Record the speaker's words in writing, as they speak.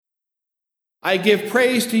I give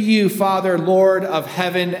praise to you, Father, Lord of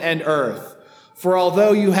heaven and earth, for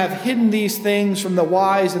although you have hidden these things from the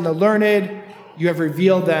wise and the learned, you have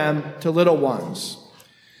revealed them to little ones.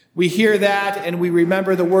 We hear that and we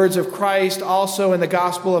remember the words of Christ also in the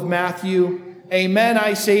Gospel of Matthew. Amen,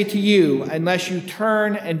 I say to you, unless you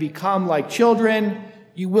turn and become like children,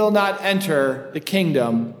 you will not enter the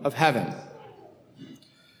kingdom of heaven.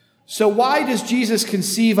 So why does Jesus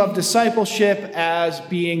conceive of discipleship as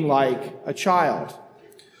being like a child?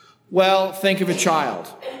 Well, think of a child.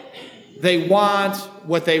 They want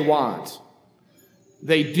what they want.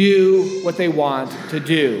 They do what they want to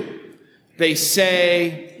do. They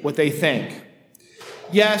say what they think.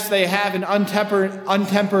 Yes, they have an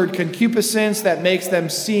untempered concupiscence that makes them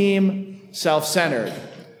seem self-centered,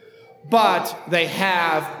 but they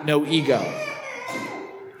have no ego.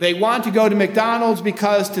 They want to go to McDonald's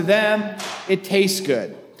because to them it tastes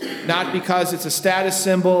good, not because it's a status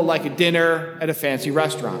symbol like a dinner at a fancy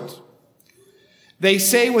restaurant. They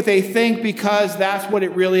say what they think because that's what it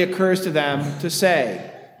really occurs to them to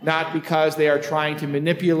say, not because they are trying to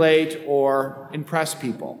manipulate or impress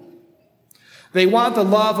people. They want the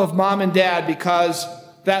love of mom and dad because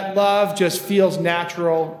that love just feels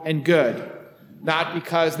natural and good, not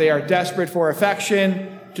because they are desperate for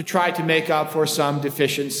affection to try to make up for some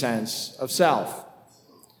deficient sense of self.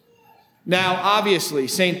 Now, obviously,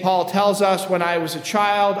 St. Paul tells us when I was a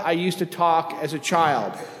child, I used to talk as a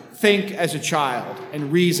child, think as a child,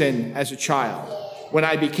 and reason as a child. When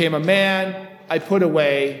I became a man, I put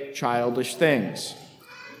away childish things.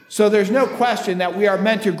 So there's no question that we are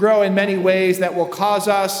meant to grow in many ways that will cause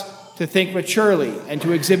us to think maturely and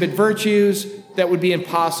to exhibit virtues that would be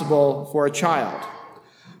impossible for a child.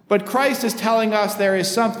 But Christ is telling us there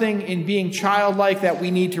is something in being childlike that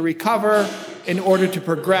we need to recover in order to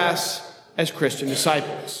progress as Christian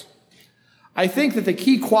disciples. I think that the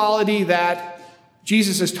key quality that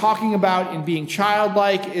Jesus is talking about in being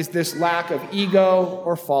childlike is this lack of ego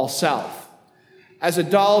or false self. As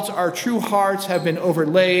adults, our true hearts have been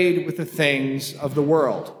overlaid with the things of the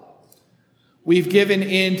world. We've given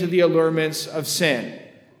in to the allurements of sin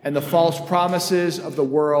and the false promises of the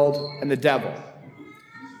world and the devil.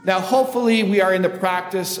 Now, hopefully, we are in the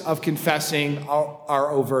practice of confessing our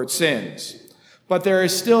overt sins. But there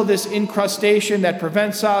is still this incrustation that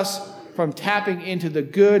prevents us from tapping into the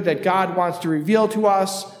good that God wants to reveal to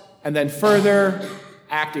us and then further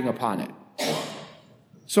acting upon it.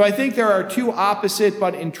 So I think there are two opposite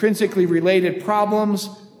but intrinsically related problems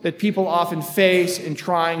that people often face in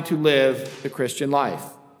trying to live the Christian life.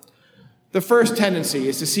 The first tendency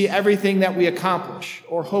is to see everything that we accomplish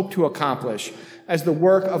or hope to accomplish as the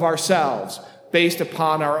work of ourselves based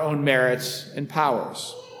upon our own merits and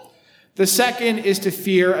powers. The second is to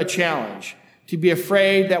fear a challenge, to be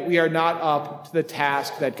afraid that we are not up to the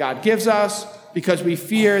task that God gives us because we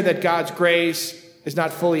fear that God's grace is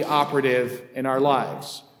not fully operative in our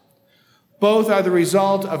lives. Both are the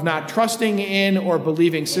result of not trusting in or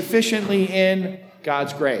believing sufficiently in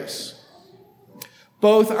God's grace.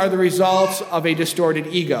 Both are the results of a distorted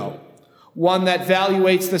ego, one that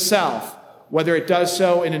evaluates the self, whether it does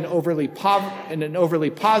so in an overly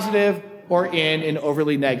positive or in an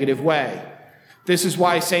overly negative way. This is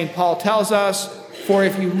why St. Paul tells us, "For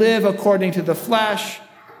if you live according to the flesh,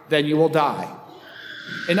 then you will die."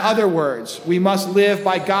 In other words, we must live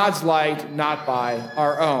by God's light, not by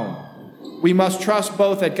our own. We must trust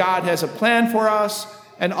both that God has a plan for us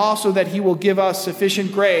and also that he will give us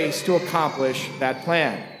sufficient grace to accomplish that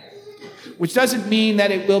plan. Which doesn't mean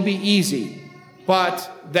that it will be easy, but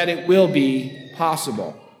that it will be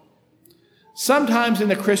possible. Sometimes in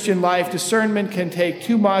the Christian life, discernment can take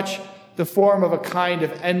too much the form of a kind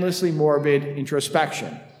of endlessly morbid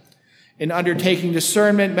introspection. In undertaking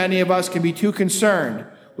discernment, many of us can be too concerned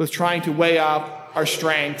with trying to weigh up our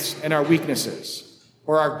strengths and our weaknesses,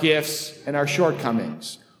 or our gifts and our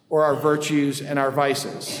shortcomings, or our virtues and our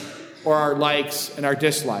vices, or our likes and our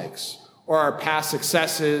dislikes, or our past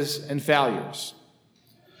successes and failures.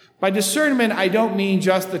 By discernment, I don't mean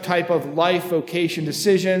just the type of life vocation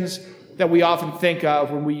decisions that we often think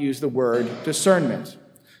of when we use the word discernment,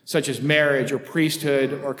 such as marriage or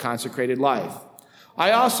priesthood or consecrated life.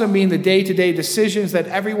 I also mean the day-to-day decisions that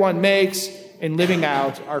everyone makes in living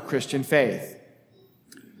out our Christian faith.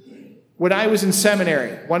 When I was in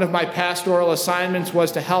seminary, one of my pastoral assignments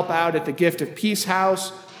was to help out at the Gift of Peace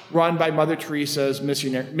House run by Mother Teresa's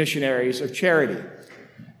Missionaries of Charity.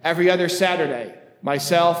 Every other Saturday,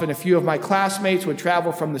 myself and a few of my classmates would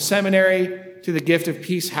travel from the seminary to the Gift of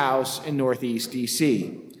Peace House in Northeast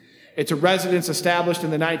D.C. It's a residence established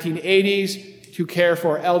in the 1980s to care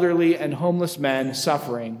for elderly and homeless men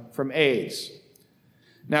suffering from AIDS.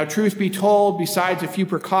 Now, truth be told, besides a few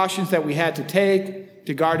precautions that we had to take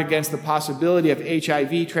to guard against the possibility of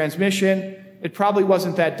HIV transmission, it probably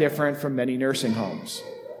wasn't that different from many nursing homes.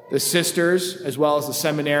 The sisters, as well as the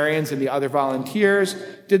seminarians and the other volunteers,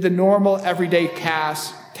 did the normal everyday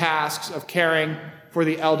tasks of caring for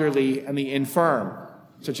the elderly and the infirm,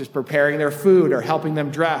 such as preparing their food or helping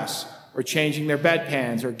them dress or changing their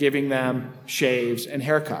bedpans or giving them shaves and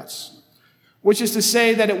haircuts. Which is to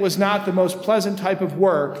say that it was not the most pleasant type of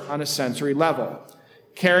work on a sensory level.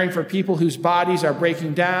 Caring for people whose bodies are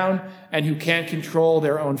breaking down and who can't control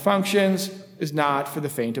their own functions is not for the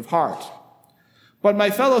faint of heart. But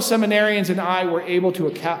my fellow seminarians and I were able to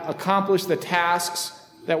accomplish the tasks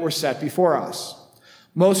that were set before us.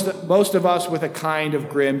 Most of us with a kind of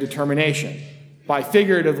grim determination, by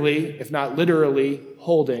figuratively, if not literally,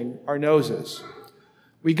 holding our noses.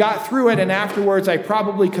 We got through it, and afterwards I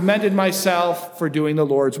probably commended myself for doing the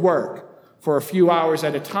Lord's work for a few hours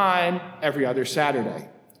at a time every other Saturday.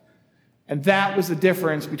 And that was the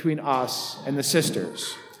difference between us and the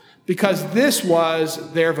sisters, because this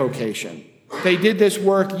was their vocation. They did this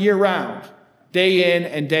work year-round, day in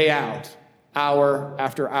and day out, hour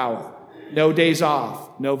after hour. No days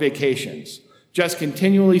off, no vacations, just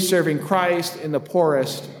continually serving Christ in the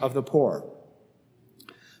poorest of the poor.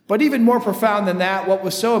 But even more profound than that, what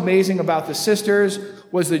was so amazing about the sisters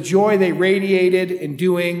was the joy they radiated in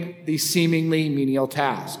doing these seemingly menial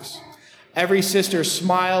tasks. Every sister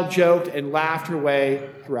smiled, joked, and laughed her way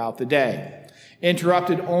throughout the day,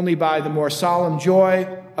 interrupted only by the more solemn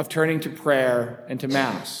joy of turning to prayer and to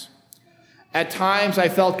Mass. At times, I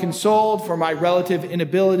felt consoled for my relative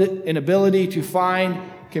inability to find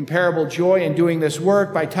comparable joy in doing this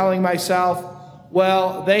work by telling myself,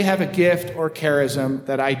 well, they have a gift or charism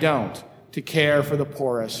that I don't, to care for the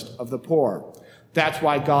poorest of the poor. That's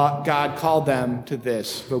why God called them to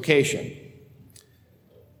this vocation.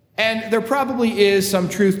 And there probably is some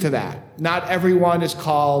truth to that. Not everyone is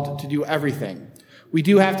called to do everything. We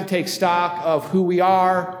do have to take stock of who we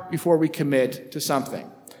are before we commit to something.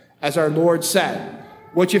 As our Lord said,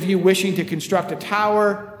 which of you wishing to construct a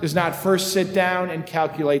tower does not first sit down and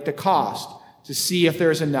calculate the cost to see if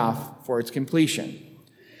there is enough for its completion?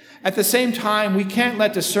 At the same time, we can't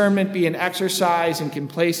let discernment be an exercise in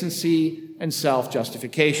complacency and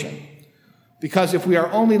self-justification. Because if we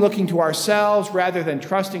are only looking to ourselves rather than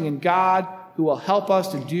trusting in God, who will help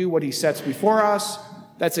us to do what he sets before us,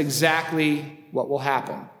 that's exactly what will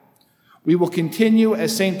happen. We will continue,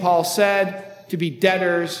 as St. Paul said, to be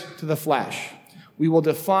debtors to the flesh. We will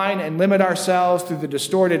define and limit ourselves through the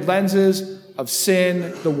distorted lenses of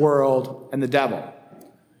sin, the world, and the devil.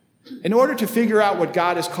 In order to figure out what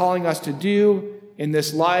God is calling us to do in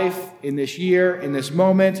this life, in this year, in this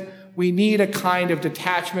moment, we need a kind of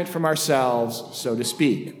detachment from ourselves, so to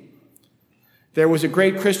speak. There was a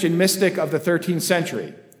great Christian mystic of the 13th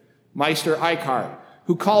century, Meister Eckhart,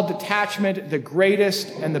 who called detachment the greatest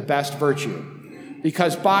and the best virtue,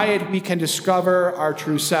 because by it we can discover our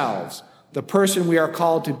true selves, the person we are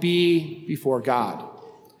called to be before God.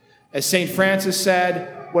 As St. Francis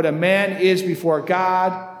said, what a man is before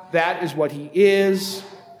God, that is what he is,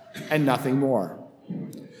 and nothing more.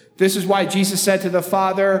 This is why Jesus said to the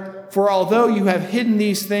Father, "For although you have hidden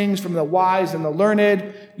these things from the wise and the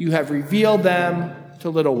learned, you have revealed them to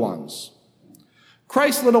little ones."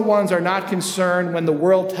 Christ's little ones are not concerned when the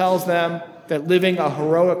world tells them that living a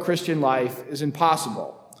heroic Christian life is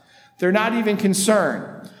impossible. They're not even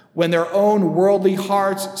concerned when their own worldly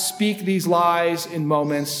hearts speak these lies in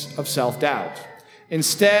moments of self-doubt.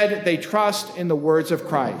 Instead, they trust in the words of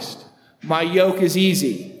Christ. My yoke is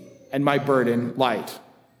easy and my burden light.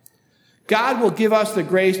 God will give us the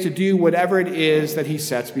grace to do whatever it is that he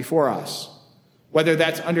sets before us, whether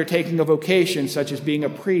that's undertaking a vocation such as being a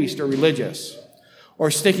priest or religious, or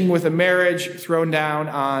sticking with a marriage thrown down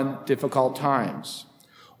on difficult times,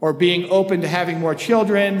 or being open to having more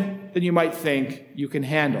children than you might think you can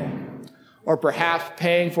handle, or perhaps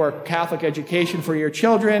paying for a Catholic education for your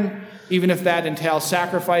children, even if that entails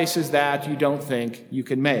sacrifices that you don't think you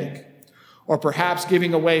can make, or perhaps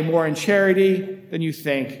giving away more in charity than you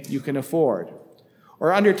think you can afford,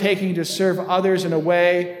 or undertaking to serve others in a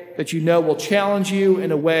way that you know will challenge you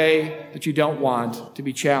in a way that you don't want to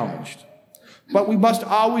be challenged. But we must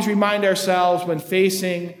always remind ourselves when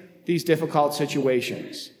facing these difficult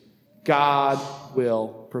situations, God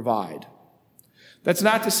will provide. That's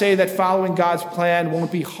not to say that following God's plan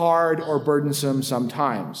won't be hard or burdensome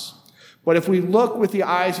sometimes. But if we look with the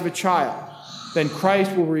eyes of a child, then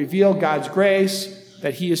Christ will reveal God's grace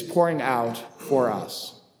that he is pouring out for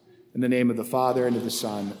us. In the name of the Father, and of the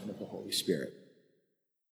Son, and of the Holy Spirit.